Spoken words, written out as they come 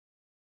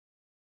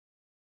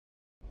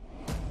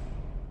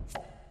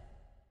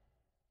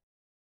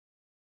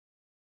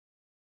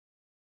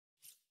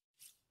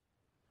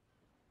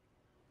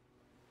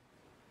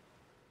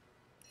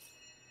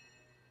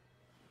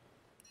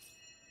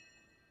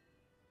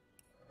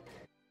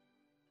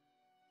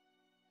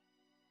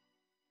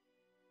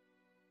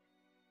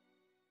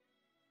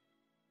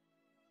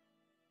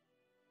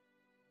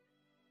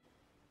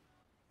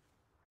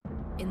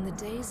In the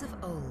days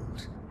of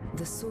old,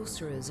 the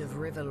sorcerers of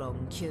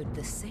Rivellon cured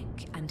the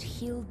sick and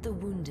healed the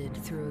wounded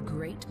through a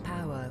great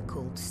power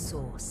called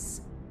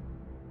Source.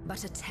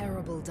 But a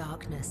terrible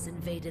darkness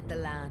invaded the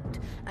land,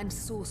 and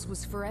Source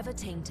was forever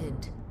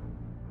tainted.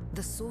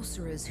 The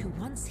sorcerers who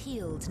once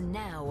healed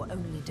now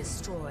only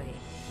destroy,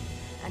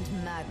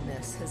 and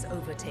madness has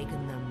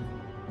overtaken them.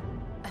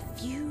 A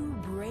few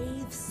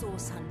brave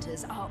Source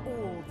hunters are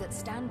all that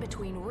stand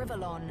between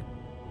Rivellon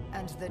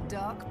and the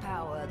dark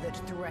power that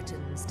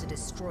threatens to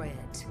destroy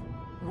it.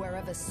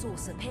 Wherever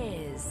Source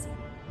appears,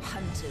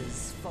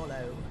 hunters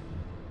follow.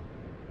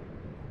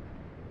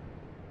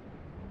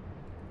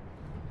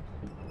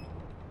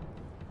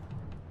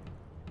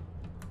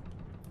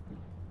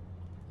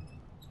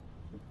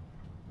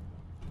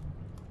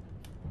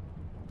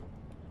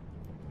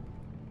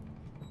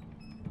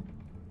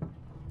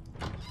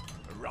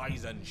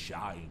 Rise and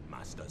shine,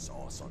 Master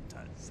Source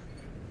Hunters.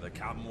 The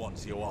captain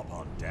wants you up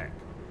on deck.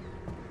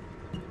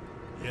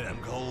 Hear them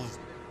gulls?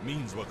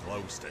 Means we're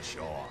close to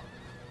shore.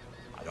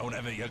 I don't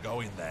ever you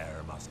go in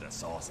there, Master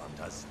Source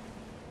Hunters.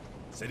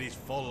 City's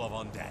full of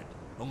undead,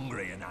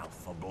 hungry enough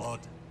for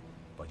blood.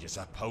 But you're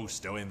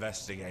supposed to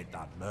investigate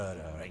that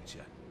murder, ain't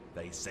you?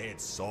 They say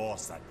it's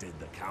Source that did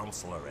the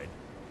Counselor in.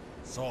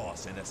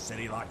 Source in a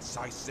city like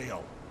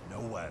Seal,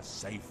 nowhere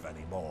safe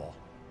anymore.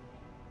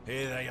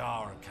 Here they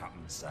are,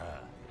 Captain Sir.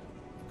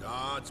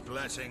 God's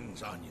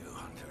blessings on you,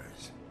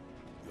 hunters.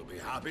 You'll be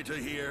happy to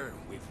hear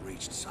we've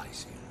reached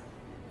Seal.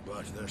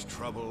 But there's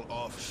trouble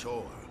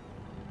offshore,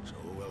 so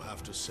we'll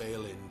have to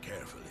sail in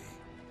carefully.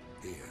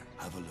 Here,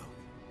 have a look.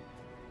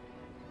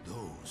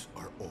 Those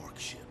are orc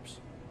ships,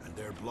 and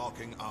they're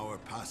blocking our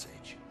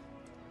passage.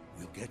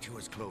 We'll get you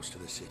as close to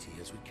the city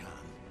as we can,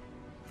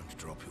 and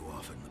drop you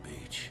off on the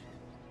beach.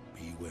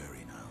 Be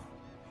wary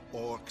now.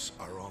 Orcs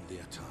are on the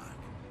attack.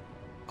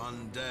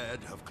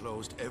 Undead have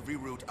closed every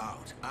route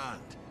out,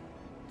 and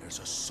there's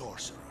a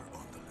sorcerer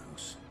on the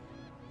loose.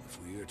 If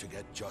we're to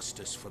get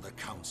justice for the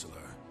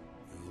Counselor,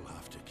 you'll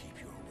have to keep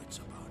your wits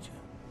about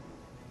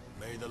you.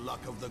 May the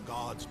luck of the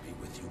gods be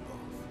with you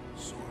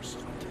both, Source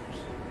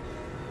Hunters.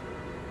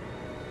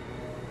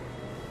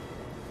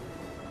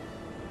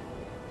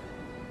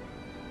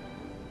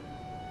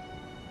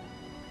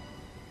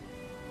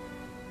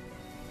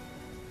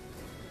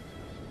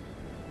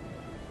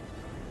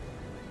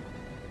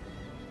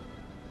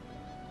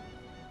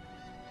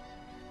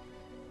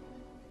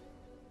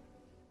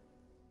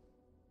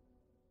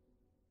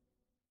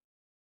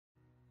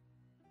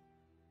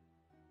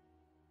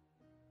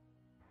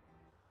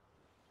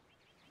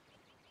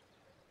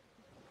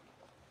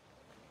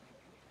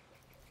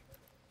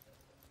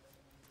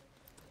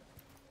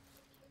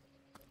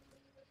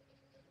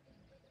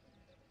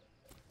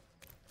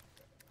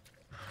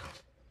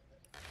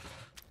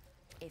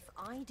 If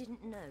I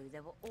didn't know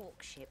there were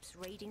orc ships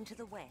raiding to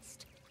the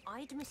west,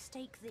 I'd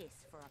mistake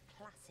this for a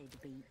placid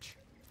beach.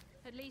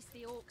 At least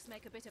the orcs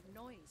make a bit of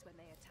noise when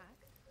they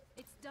attack.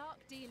 It's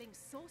dark-dealing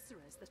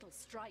sorcerers that'll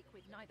strike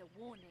with neither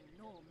warning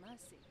nor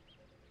mercy.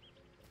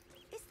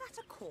 Is that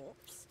a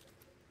corpse?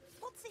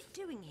 What's it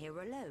doing here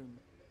alone?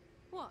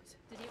 What?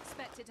 Did you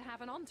expect it to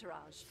have an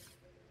entourage?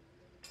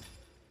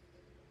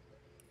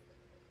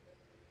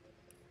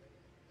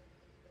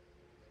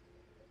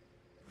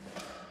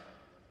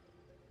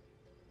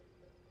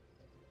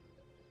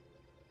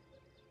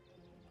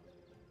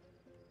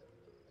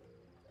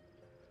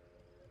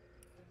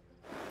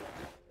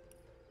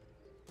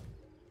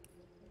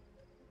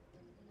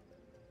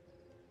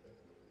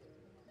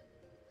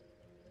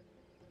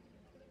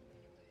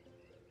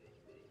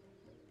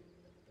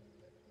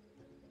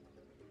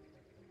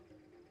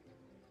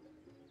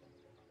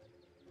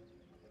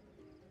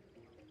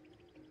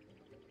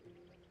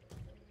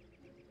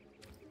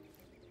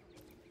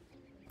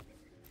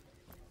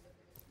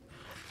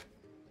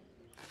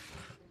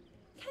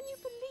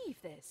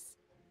 This.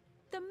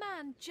 The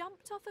man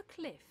jumped off a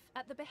cliff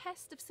at the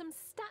behest of some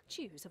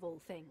statues of all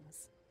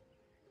things.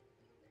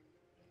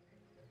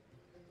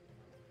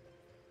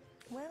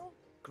 Well,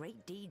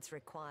 great deeds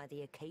require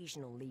the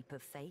occasional leap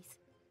of faith.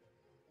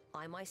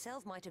 I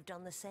myself might have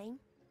done the same.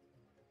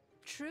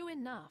 True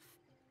enough.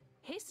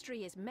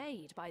 History is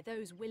made by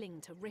those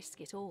willing to risk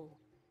it all.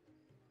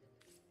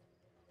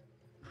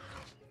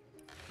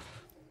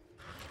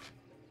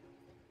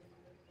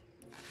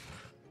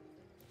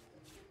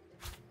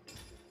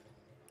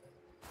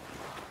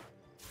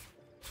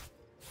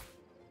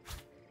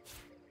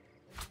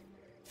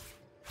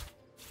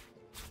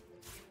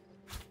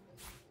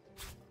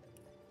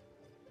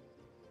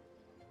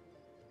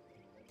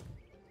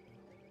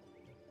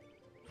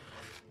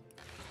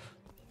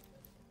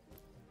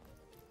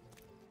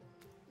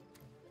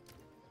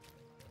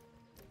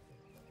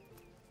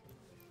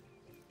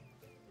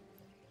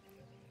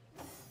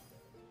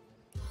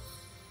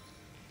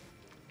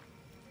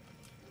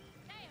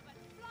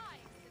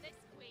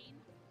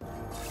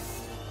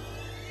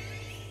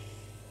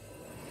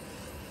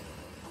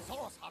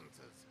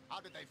 Hunters, how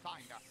did they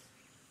find us?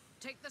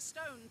 Take the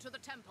stone to the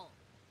temple.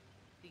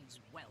 These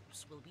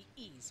whelps will be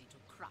easy to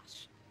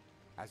crush.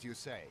 As you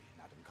say,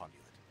 Madam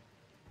Conduit.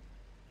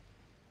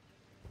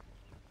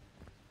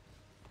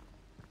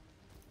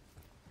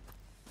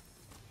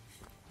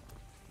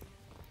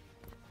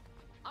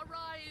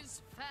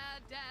 fair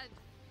dead.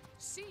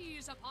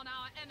 Seize upon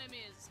our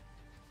enemies.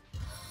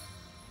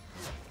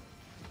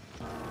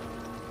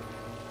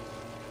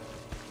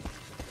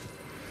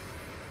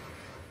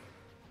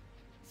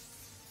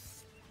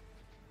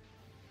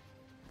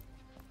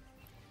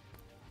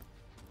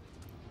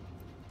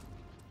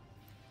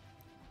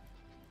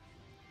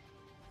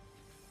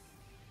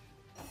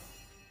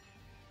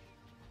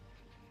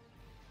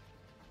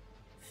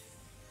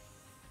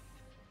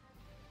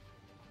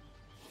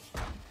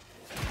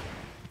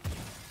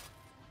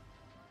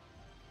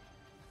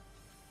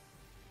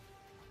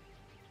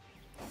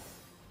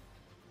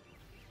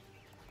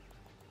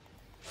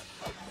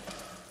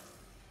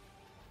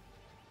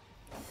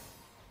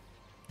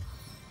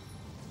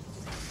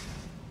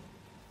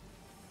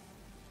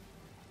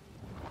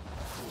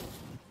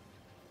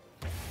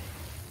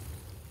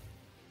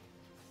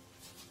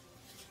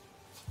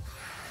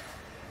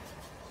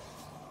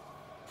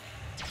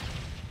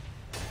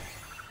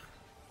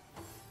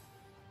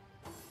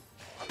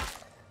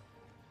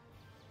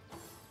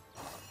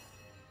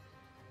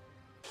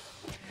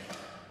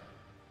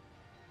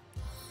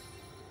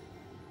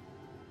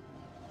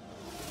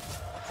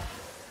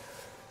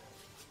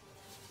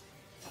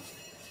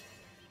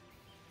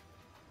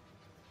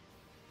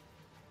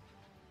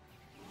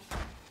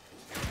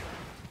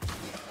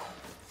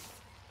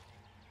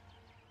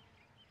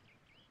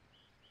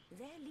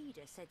 Their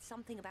leader said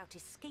something about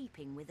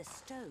escaping with a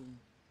stone.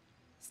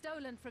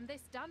 Stolen from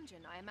this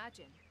dungeon, I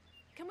imagine.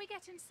 Can we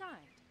get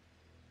inside?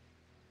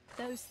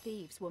 Those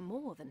thieves were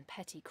more than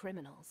petty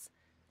criminals.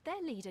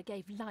 Their leader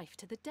gave life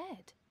to the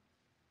dead.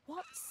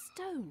 What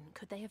stone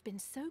could they have been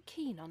so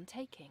keen on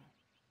taking?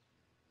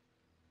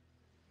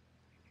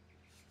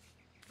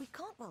 We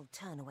can't well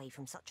turn away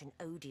from such an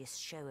odious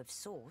show of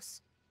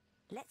source.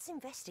 Let's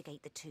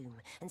investigate the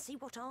tomb and see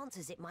what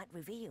answers it might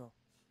reveal.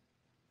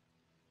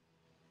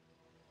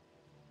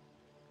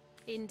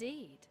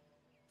 Indeed.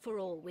 For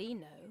all we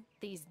know,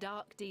 these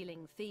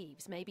dark-dealing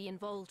thieves may be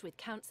involved with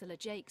Councillor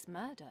Jake's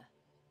murder.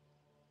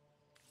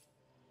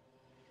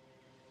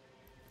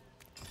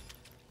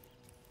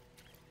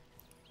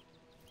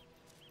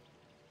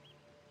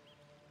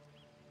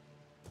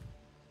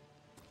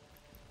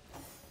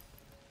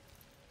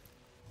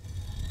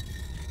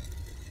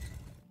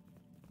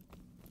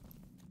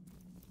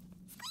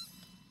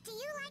 Do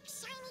you like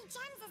shiny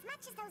gems as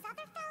much as those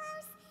other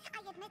fellows?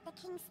 I admit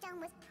the king's stone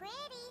was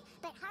pretty,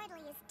 but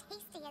hardly as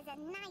tasty as a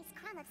nice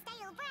crumb of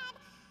stale bread.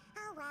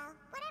 Oh well,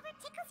 whatever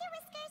tickles your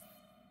whiskers.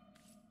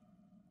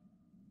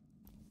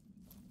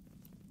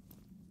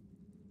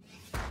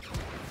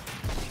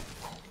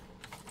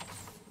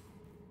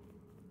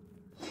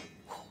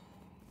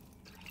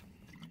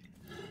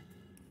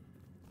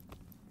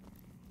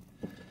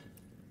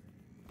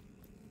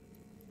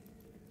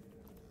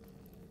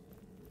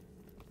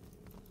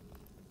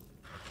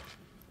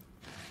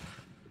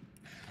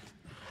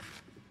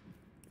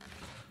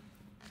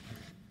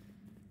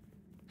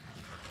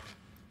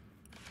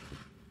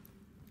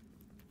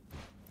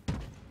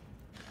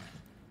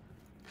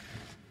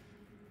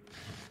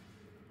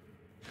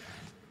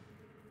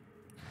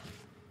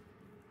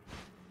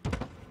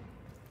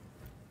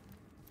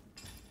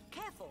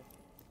 Careful!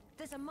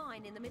 There's a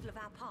mine in the middle of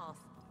our path.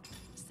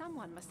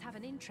 Someone must have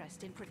an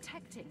interest in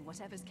protecting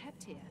whatever's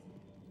kept here.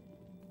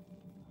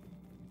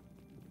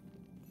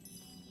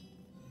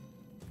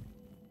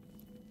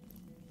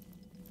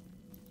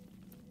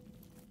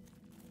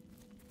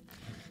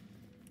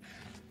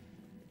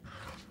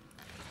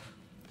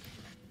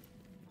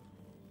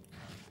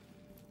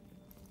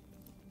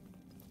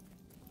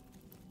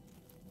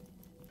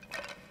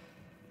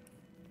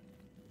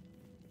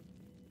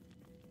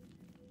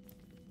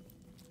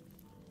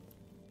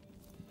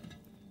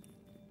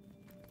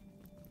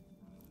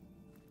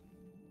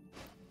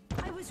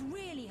 I was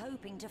really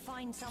hoping to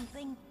find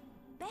something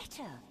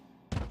better.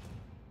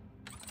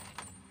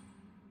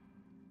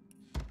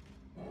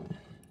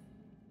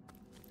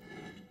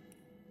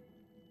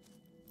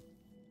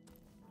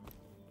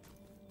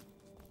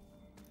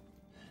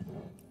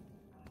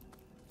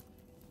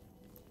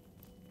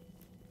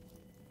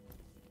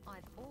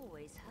 I've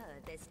always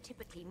heard there's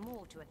typically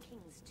more to a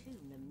king's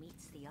tomb than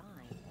meets the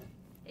eye.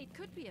 It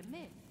could be a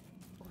myth,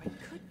 or it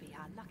could be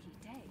our lucky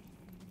day.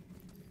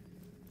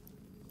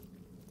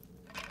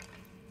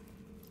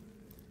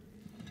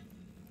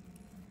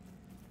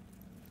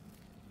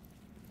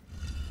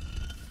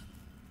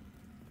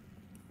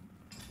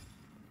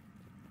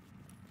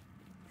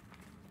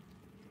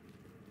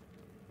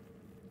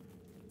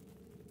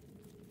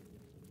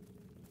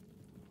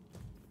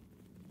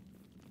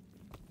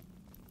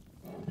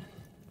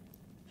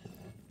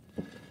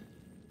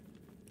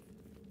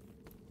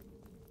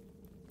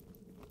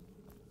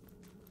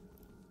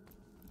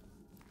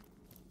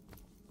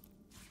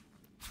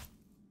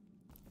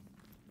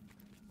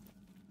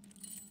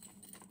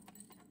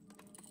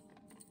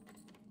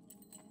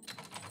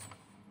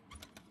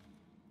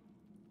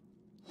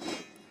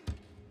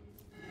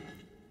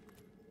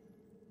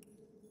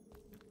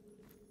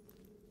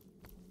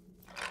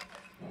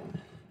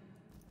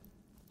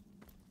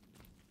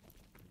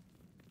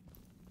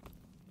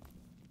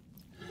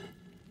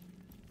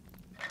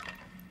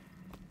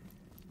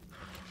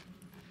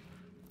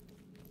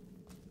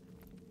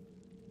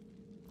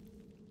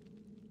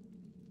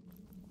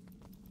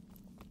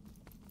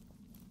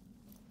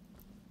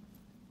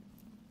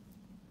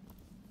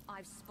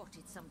 I've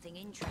spotted something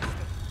interesting.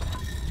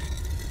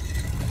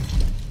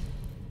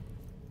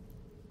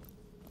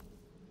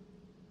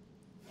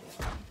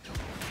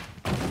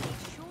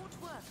 It's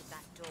short work of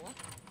that door,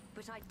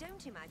 but I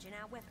don't imagine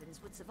our weapons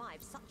would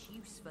survive such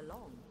use for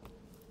long.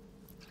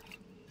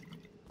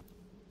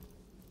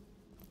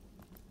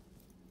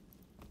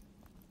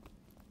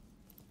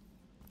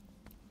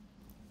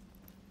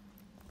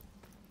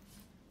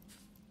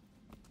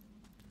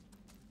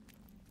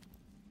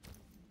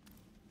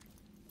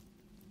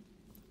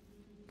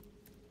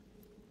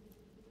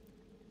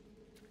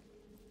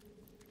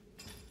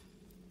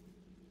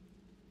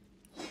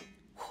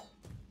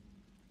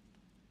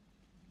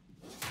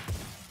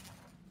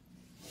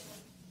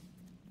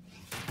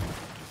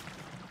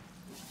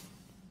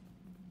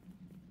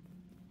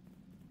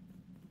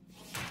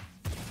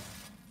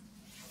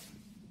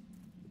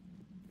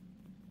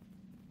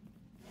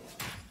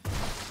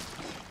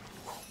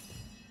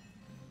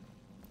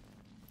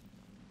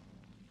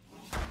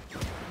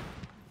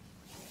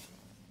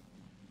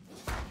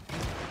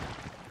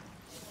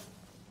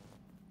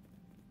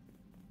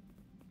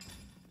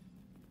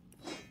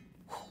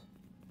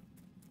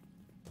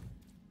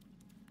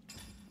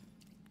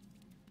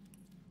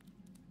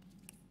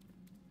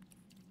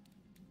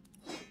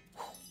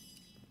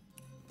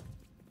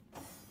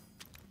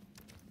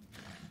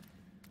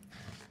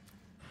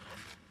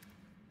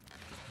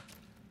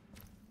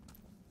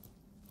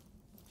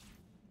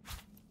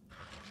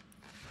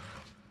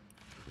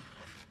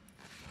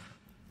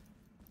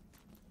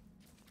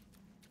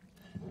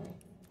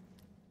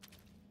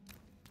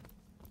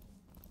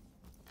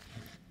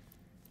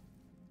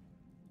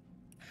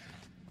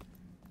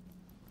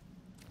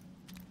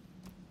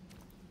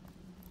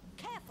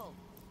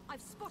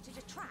 I've spotted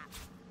a trap.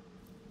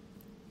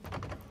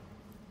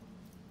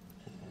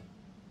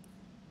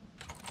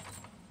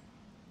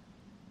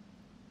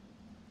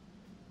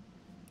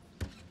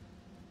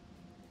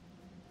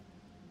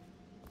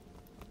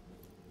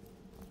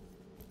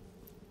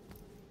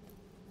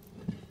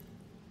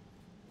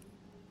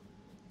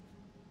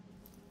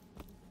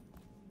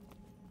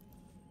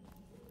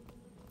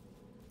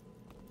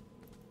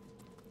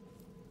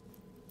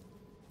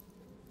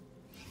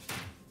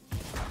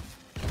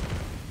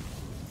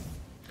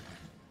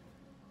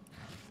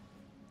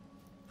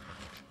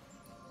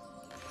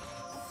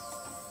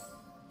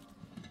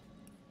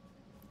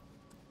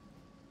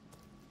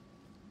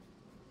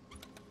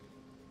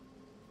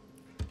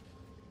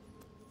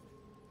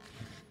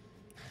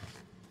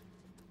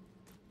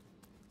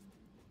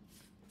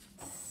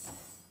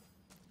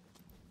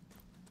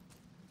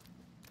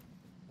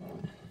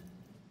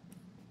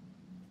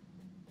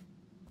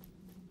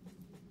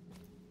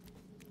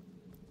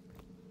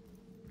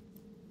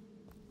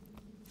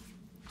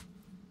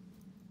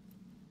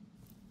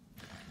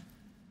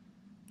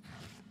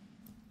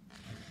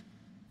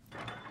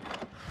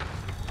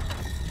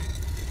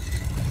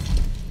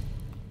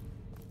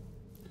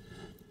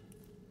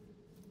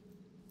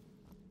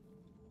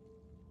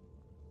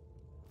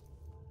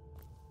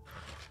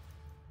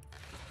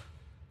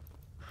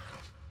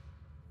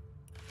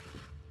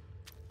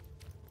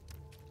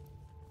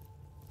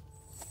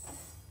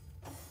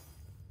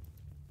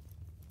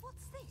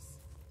 What's this?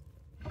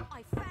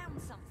 I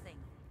found something.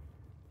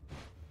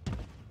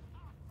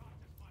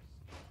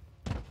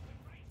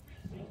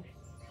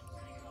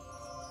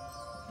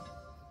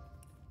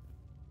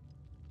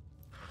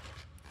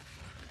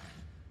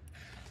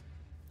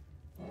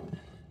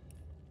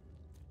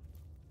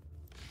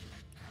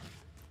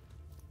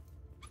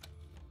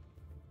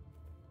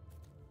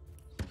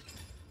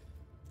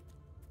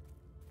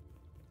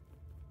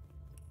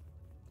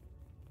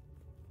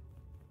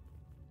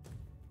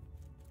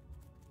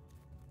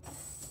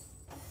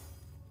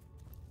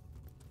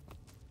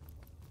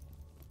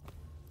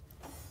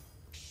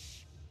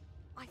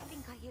 I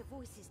think I hear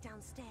voices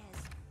downstairs.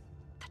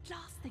 The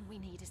last thing we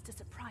need is to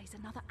surprise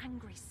another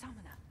angry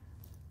summoner.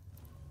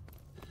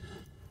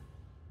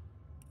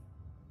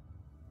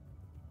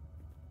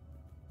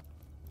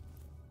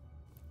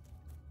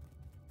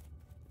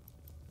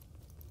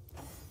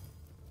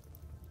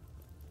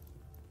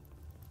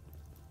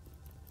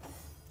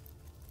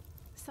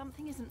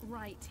 Something isn't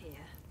right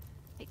here.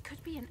 It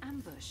could be an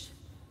ambush.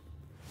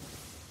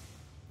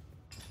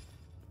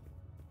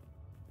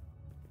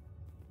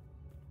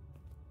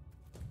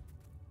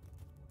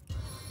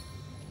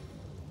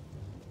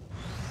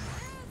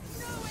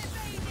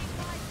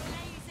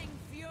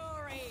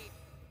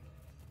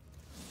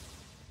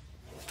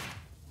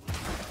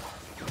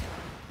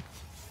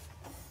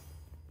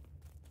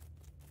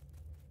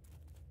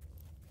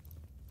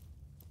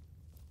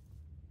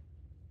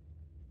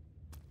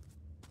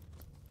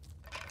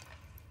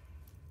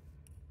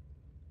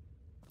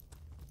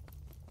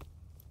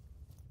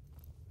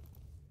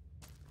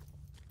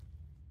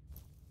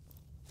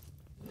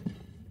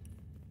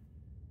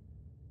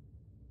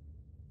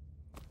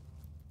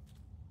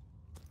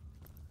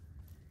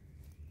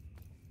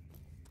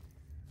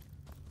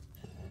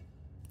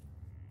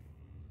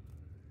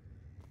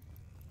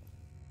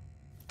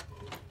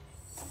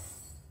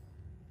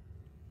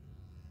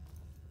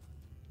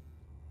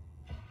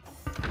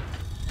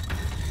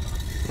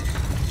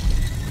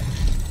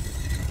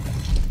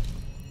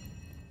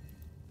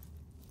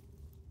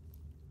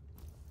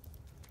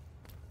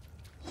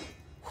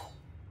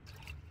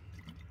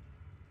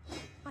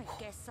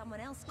 guess someone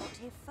else got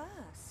here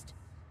first.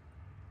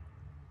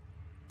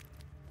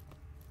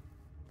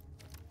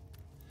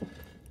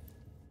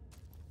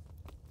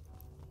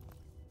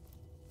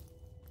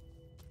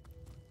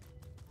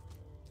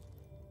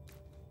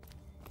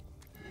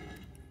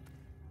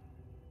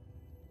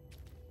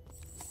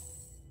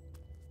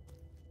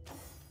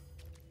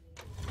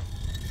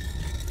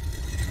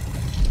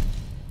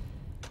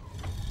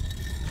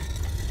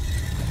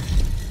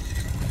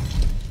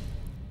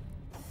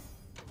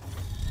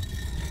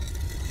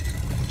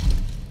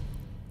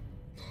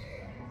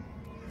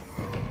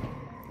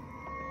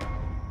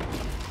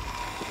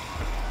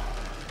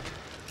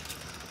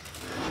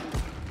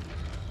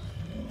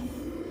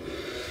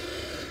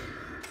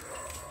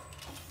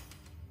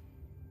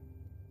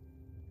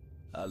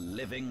 A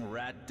living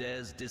rat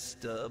dares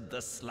disturb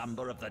the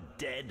slumber of the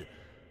dead?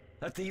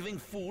 A thieving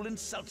fool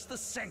insults the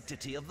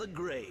sanctity of the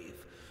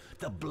grave.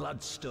 The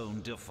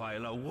bloodstone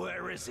defiler,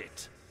 where is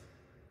it?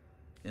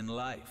 In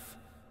life,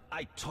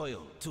 I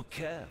toil to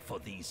care for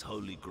these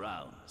holy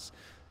grounds.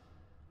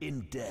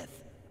 In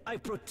death, I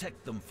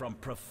protect them from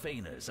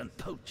profaners and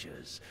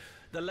poachers.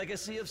 The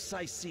legacy of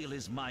Cecile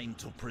is mine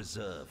to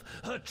preserve.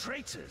 Her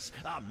traitors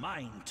are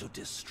mine to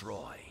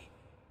destroy.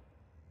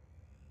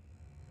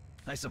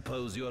 I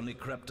suppose you only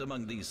crept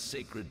among these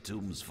sacred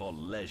tombs for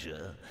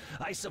leisure.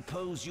 I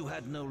suppose you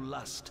had no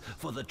lust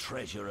for the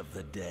treasure of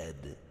the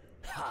dead.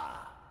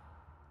 Ha!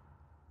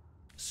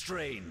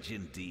 Strange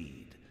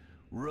indeed.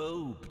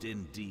 Robed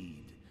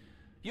indeed.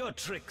 Your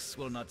tricks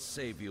will not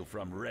save you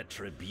from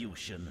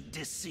retribution,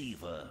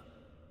 deceiver.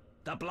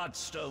 The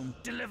Bloodstone,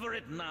 deliver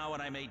it now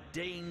and I may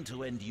deign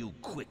to end you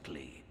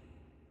quickly.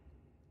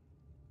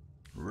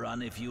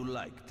 Run if you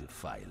like,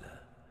 defiler.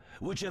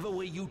 Whichever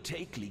way you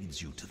take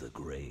leads you to the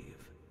grave.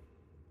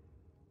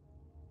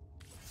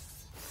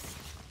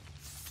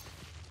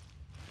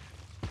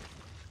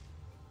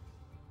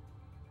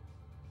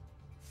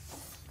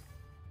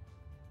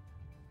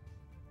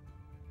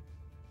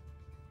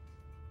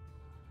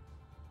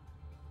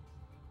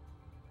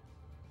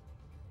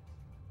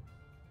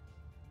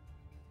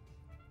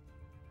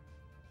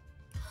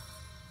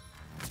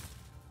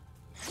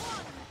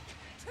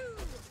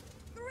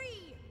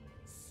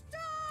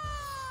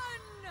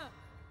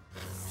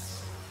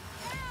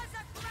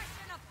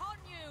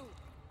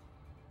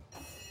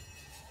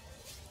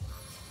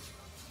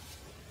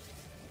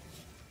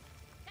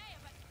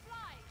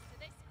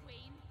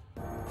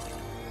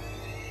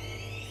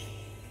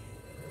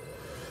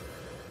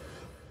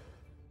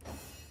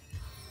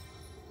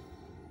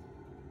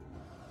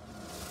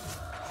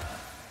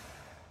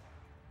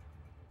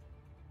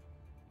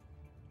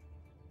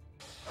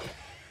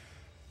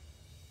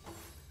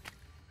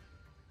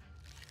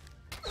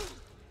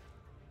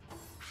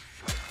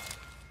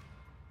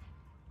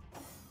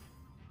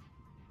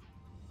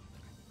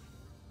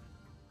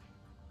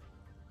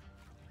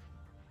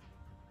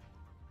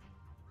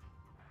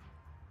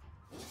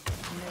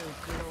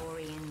 No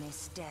glory in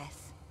this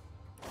death.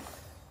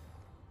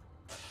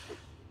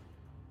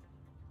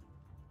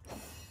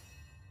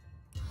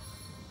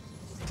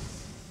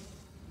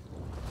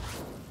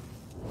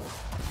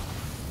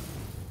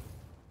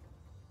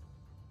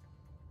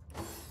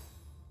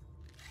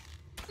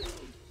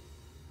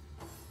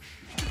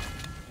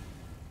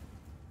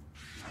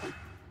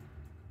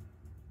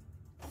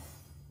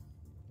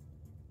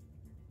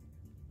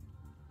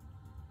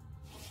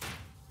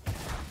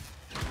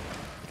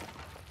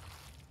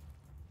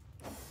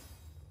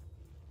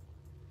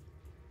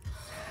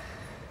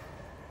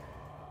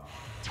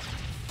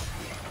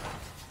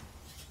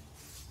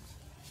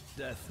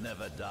 Death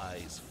never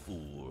dies,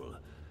 fool.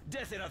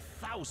 Death in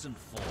 1,000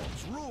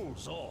 forms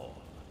rules all.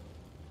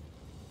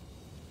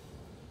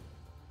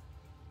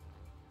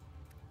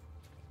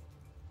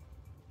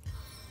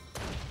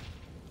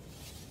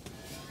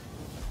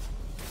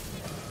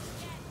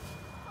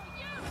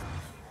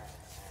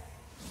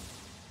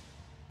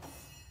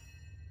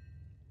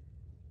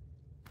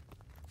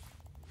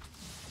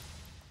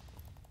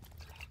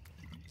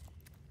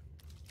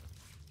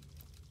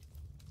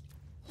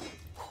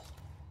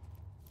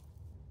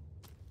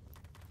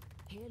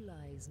 Here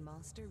lies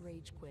Master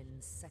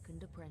Ragequin's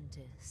second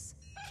apprentice,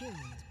 killed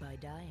by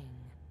dying.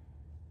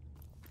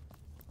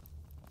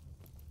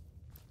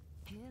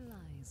 Here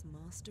lies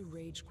Master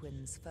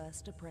Ragequin's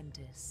first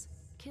apprentice,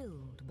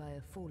 killed by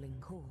a falling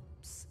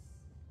corpse.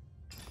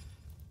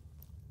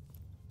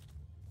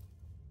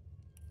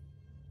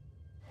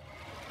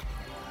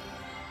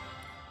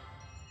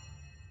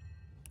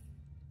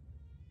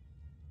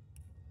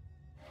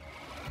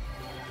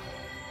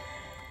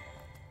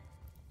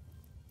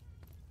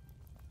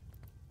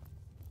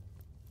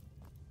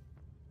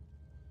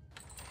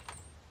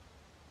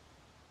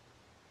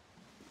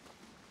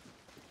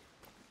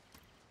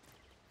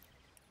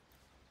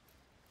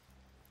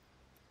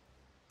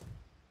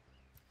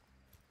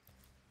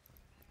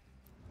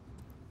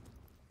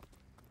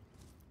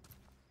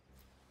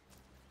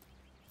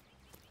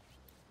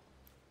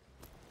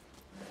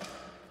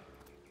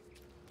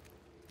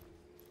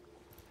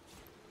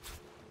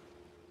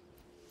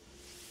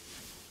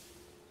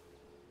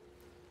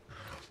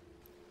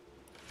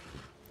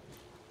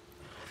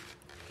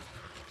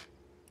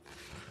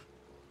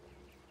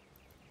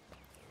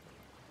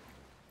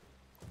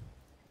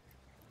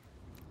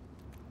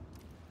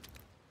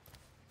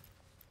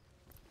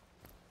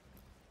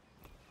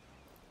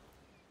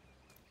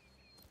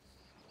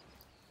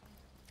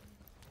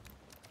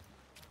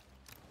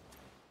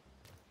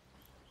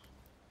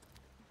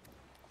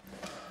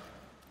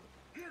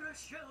 the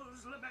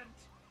shell's lament,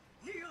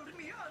 yield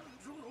me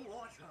unto the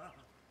water.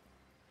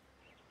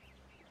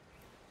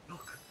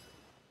 Look,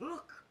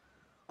 look,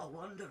 a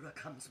wanderer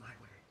comes my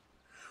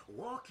way,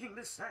 walking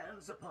the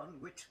sands upon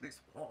which this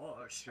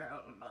poor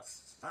shell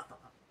must suffer.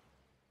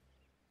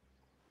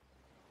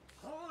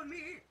 Call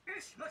me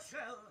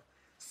Ishmael,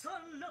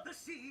 son of the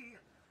sea,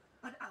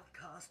 an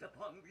outcast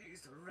upon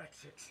these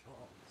wretched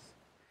shores.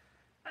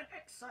 An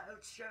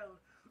exiled shell,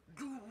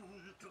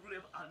 doomed to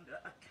live under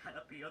a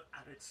canopy of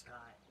arid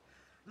sky,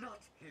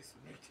 not his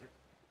native,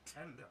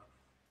 tender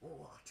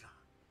water.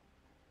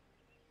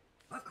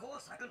 Of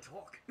course I can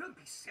talk, don't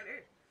be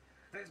silly.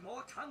 There's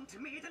more tongue to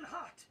me than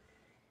heart.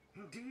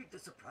 Indeed, the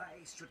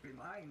surprise should be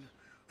mine,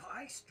 for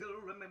I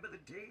still remember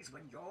the days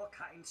when your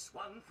kind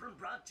swung from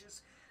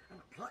branches and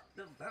plucked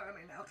the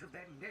vermin out of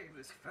their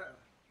neighbor's fur.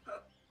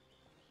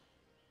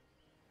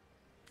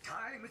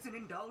 Time is an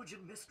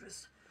indulgent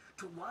mistress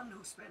to one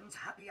who spends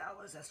happy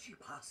hours as she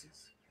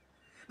passes.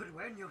 But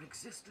when your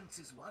existence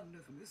is one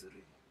of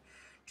misery,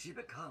 she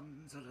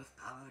becomes a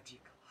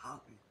lethargic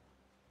hobby.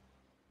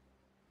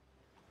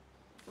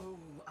 Oh,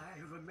 I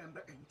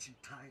remember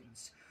ancient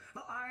times,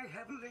 for I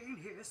have lain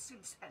here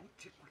since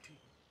antiquity,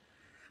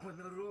 when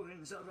the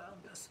ruins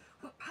around us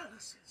were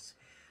palaces,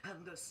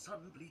 and the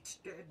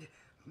sun-bleached dead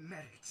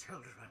merry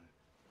children.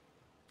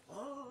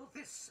 All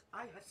this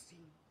I have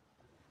seen,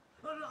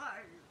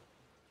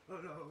 alive,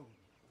 alone.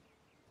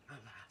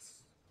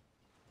 Alas,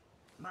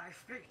 my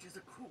fate is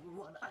a cruel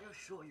one, I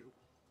assure you.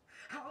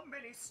 How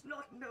many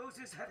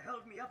snot-noses have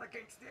held me up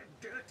against their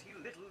dirty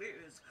little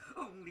ears,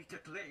 only to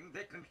claim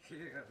they can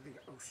hear the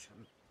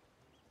ocean?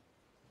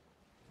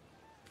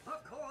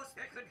 Of course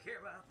they can hear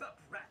her, the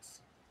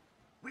brats.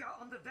 We are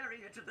on the very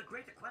edge of the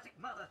great aquatic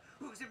mother,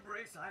 whose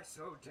embrace I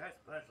so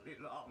desperately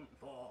long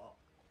for.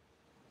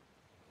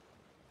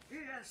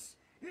 Yes,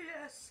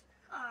 yes,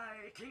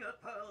 I, King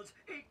of Pearls,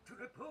 ache to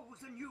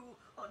repose anew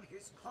on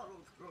his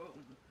coral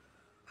throne.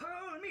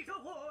 Hurl me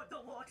toward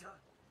the water.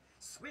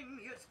 Swing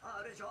me as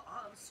far as your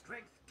arm's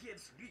strength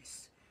gives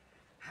release,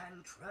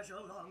 and treasure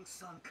long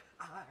sunk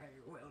I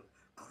will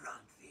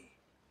grant thee.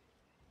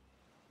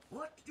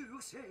 What do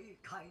you say,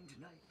 kind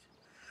knight?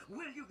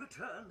 Will you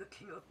return the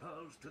King of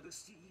Pearls to the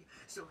sea,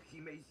 so he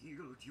may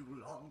yield you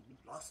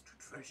long-lost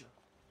treasure?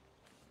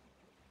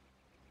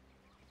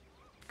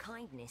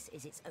 Kindness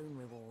is its own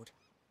reward.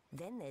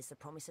 Then there's the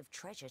promise of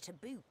treasure to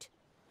boot.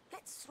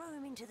 Let's throw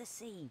him into the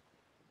sea.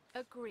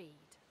 Agreed.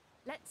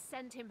 Let's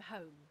send him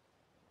home.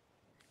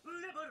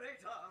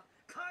 Liberator,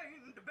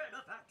 kind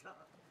benefactor,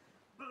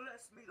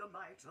 bless me the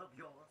might of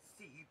your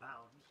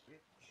sea-bound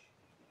bitch.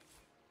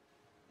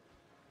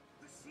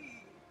 The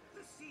sea,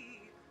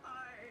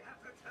 I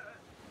have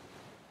returned,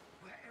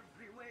 where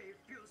every wave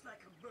feels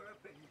like a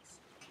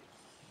mermaid's kiss.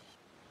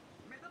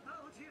 May the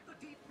bounty of the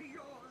deep be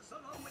yours,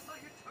 along with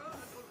my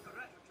eternal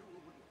gratitude.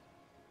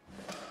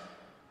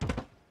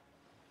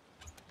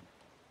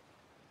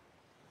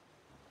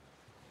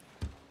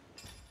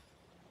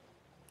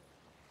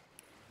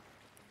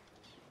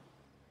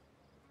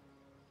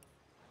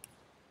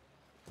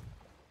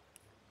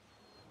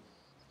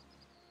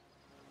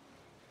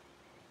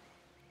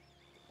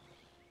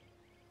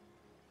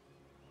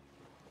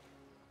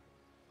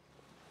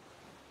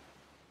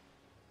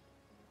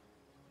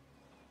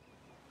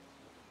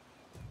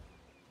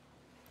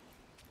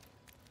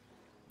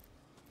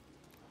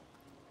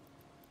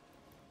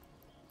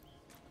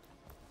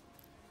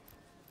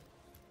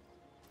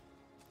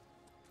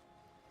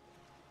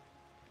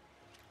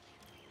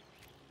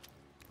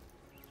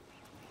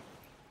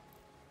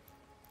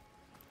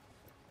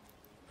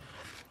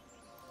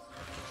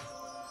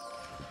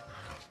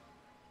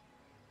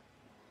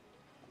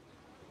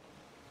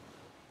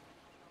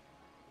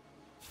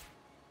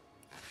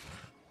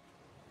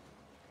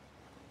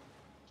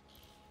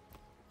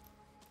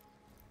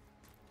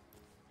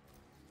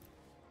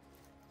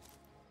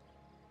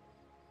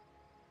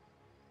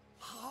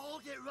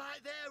 Hold it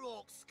right there,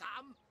 orc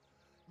scum!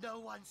 No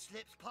one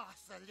slips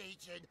past the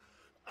Legion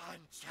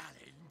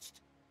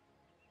unchallenged.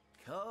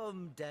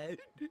 Calm down,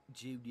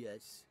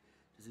 Junius.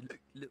 Doesn't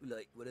look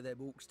like one of them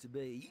orcs to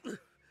me.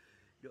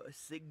 Not a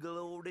single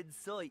horn in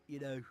sight, you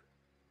know.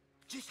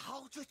 Just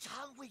hold your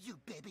tongue, will you,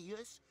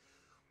 Bibius?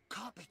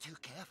 Can't be too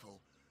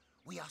careful.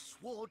 We are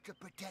sworn to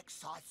protect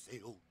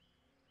Scythiel.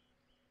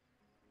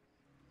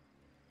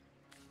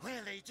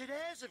 We're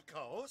legionnaires, of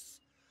course.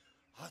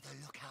 On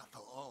the lookout for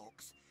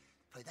orcs,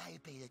 for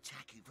they've been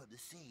attacking from the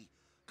sea.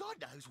 God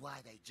knows why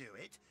they do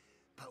it,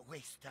 but we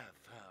stand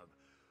firm.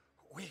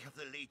 We of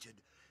the Legion,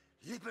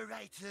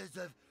 liberators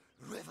of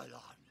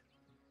Rivellon.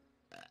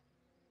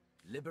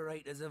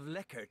 Liberators of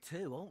liquor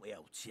too, aren't we,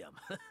 old chum?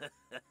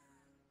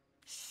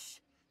 Shh!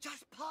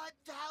 Just pipe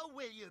down,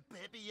 will you,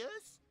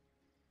 Bibius?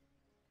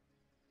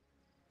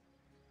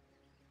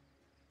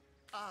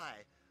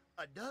 Aye,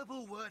 a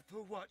noble word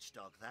for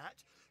watchdog,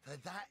 that, for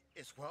that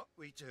is what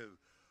we do.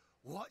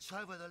 Watch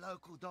over the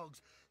local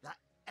dogs that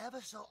ever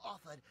so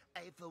often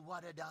aim for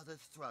one another's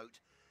throat,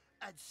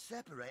 and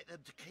separate them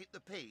to keep the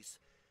peace.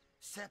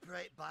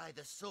 Separate by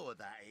the sword,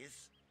 that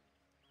is.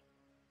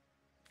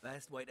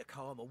 Best way to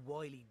calm a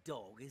wily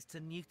dog is to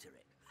neuter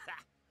it.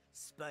 Ha!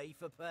 Spay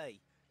for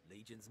pay.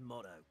 Legion's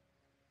motto.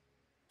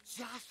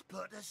 Just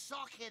put a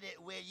sock in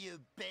it, will you,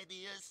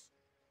 Benius?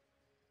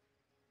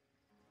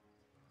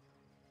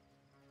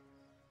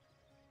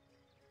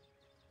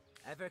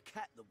 Ever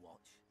cat the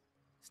watch?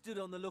 Stood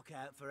on the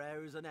lookout for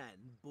hours on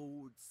end,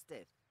 bored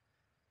stiff.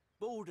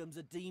 Boredom's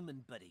a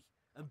demon, buddy,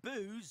 and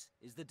booze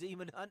is the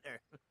demon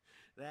hunter.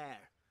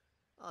 There.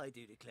 I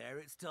do declare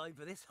it's time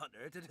for this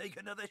hunter to take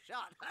another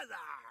shot. Huzzah!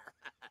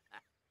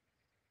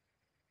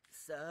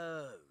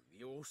 So,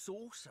 you're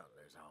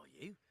sorcerers, are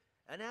you?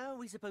 And how are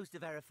we supposed to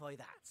verify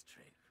that's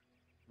true?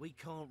 We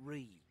can't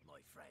read, my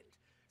friend.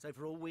 So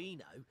for all we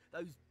know,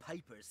 those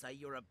papers say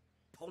you're a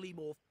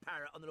polymorph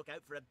parrot on the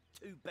lookout for a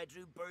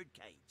 2-bedroom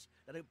birdcage.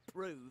 They don't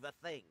prove a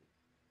thing.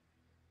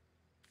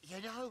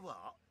 You know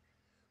what?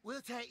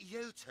 We'll take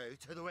you two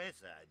to the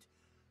wizard.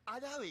 I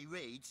know he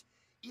reads.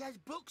 He has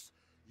books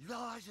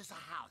large as a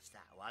house,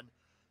 that one.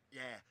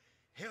 Yeah,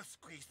 he'll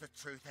squeeze the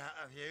truth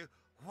out of you,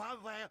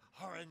 one way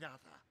or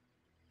another.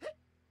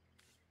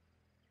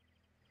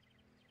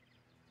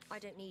 I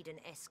don't need an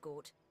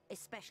escort,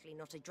 especially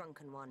not a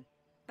drunken one.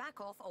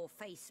 Back off or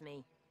face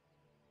me.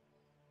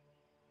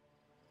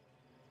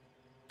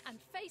 And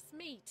face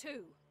me,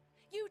 too.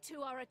 You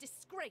two are a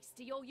disgrace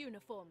to your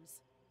uniforms.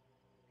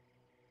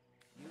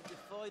 You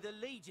defy the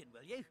Legion,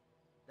 will you?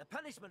 The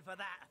punishment for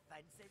that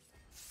offence is...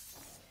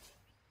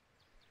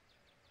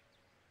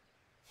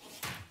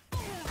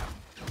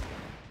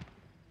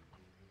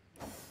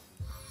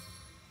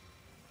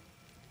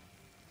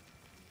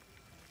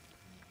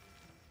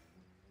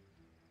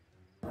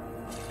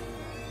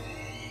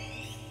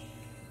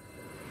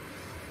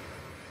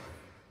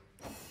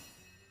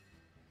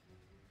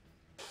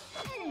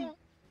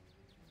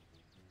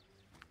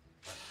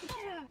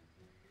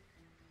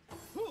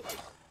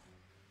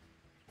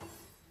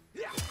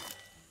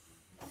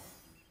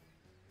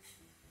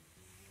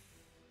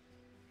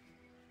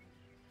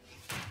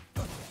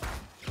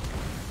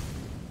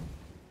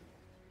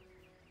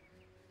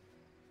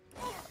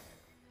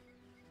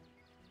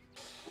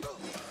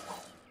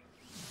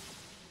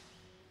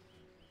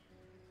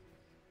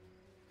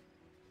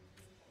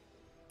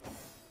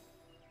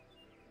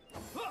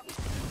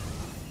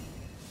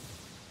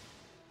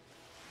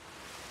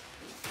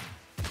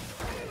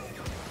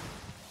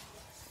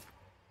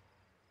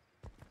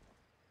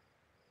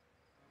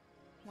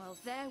 Well,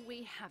 there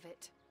we have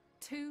it.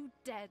 2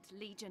 dead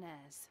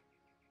Legionnaires.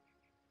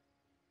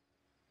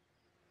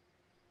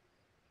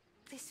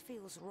 This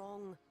feels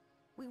wrong.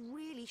 We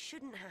really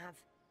shouldn't have.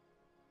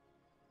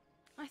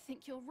 I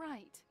think you're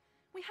right.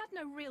 We had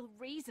no real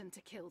reason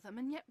to kill them,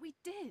 and yet we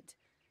did.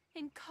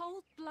 In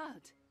cold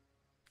blood.